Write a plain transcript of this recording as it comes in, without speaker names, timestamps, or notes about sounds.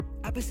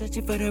I've been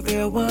searching for the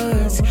real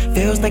ones.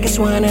 Feels like it's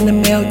one in a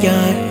million.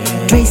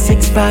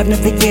 365,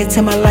 another year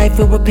to my life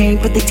filled with pain,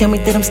 but they tell me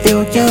that I'm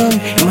still young.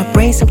 In my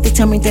brain, something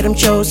tell me that I'm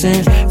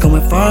chosen.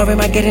 Going far, am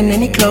I getting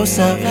any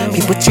closer?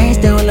 People change,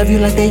 they don't love you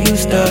like they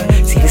used to.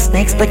 See the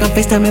snakes like I'm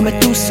FaceTime in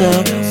Medusa.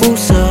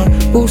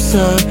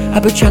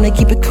 I've been trying to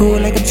keep it cool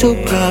like I'm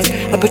Tupac.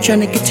 I've been trying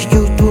to get to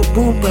you through a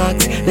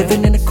boombox.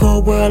 Living in a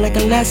cold world like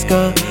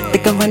Alaska.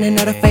 Think I'm running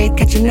out of faith,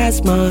 catching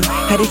asthma.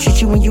 How they treat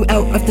you when you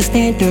out of the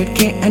standard?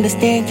 Can't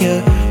understand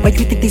ya. Why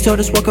you think these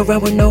artists walk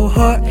around with no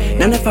heart?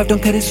 9 to 5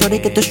 don't cut it, so they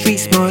get the street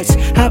smarts.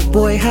 Hot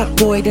boy,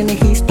 then the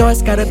heat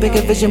starts. Got a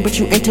bigger vision, but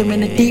you enter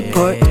in the deep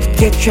part.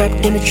 Get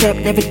trapped in the trap,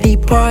 never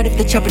depart. If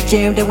the chopper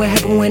jam, then what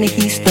happen when the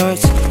heat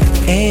starts?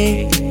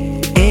 Hey,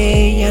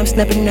 yeah, I'm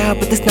snapping out,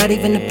 but that's not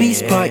even the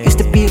beast part. Used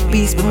to be a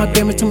beast, but my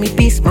grandma told me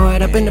be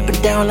smart. I've been up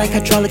and down like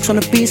hydraulics on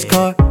a beast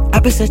car.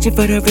 I've been searching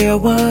for the real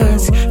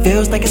ones.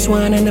 Feels like it's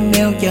one in a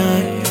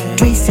million.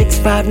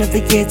 365, another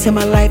year to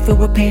my life filled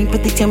with pain,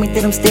 but they tell me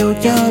that I'm still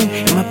young.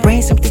 In my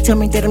brain, something tell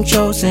me that I'm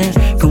chosen.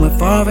 Going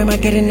far, am I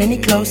getting any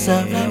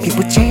closer?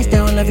 People change, they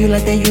don't love you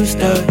like they used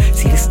to.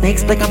 See the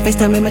snakes like I'm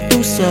FaceTime in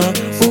Medusa.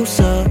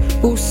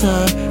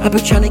 I've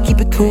been trying to keep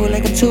it cool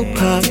like I'm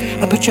Tupac.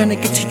 I've been trying to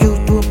get to you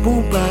through a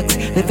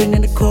boombox. Living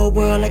in a cold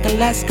world like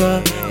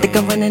Alaska. Think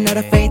I'm running out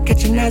of faith,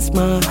 catching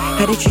asthma.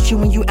 How they treat you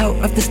when you out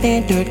of the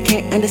standard?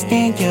 Can't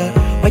understand ya.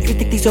 Why you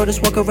think these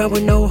artists walk around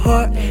with no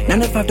heart? 9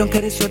 to 5 don't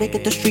cut it, so they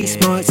get the street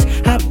smarts.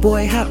 Hot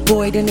boy,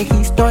 then the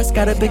heat starts.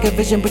 Got a bigger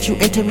vision, but you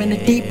enter in the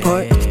deep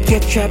part.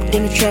 Get trapped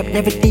in the trap,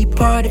 never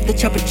depart. If the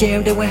chopper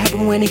jam, then what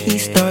happen when the heat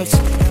starts?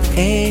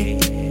 Hey,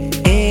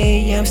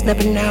 yeah, I'm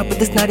snapping out, but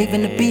that's not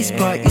even the beast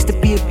part. Used to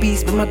be a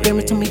beast, but my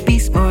grandma told me be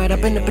smart.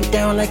 I've been up and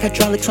down like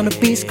hydraulics on a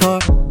beast car.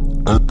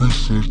 I've been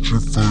searching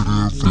for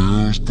the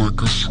feels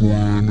like a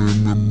swan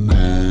in the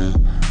mud.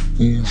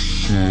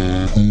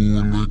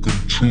 Cool like a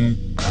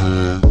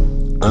Tupac.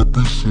 I've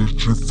been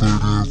searching for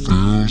the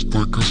feels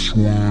like a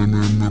swan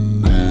in the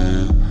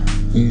mud.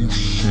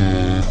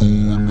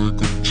 Cool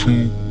like a Tupac.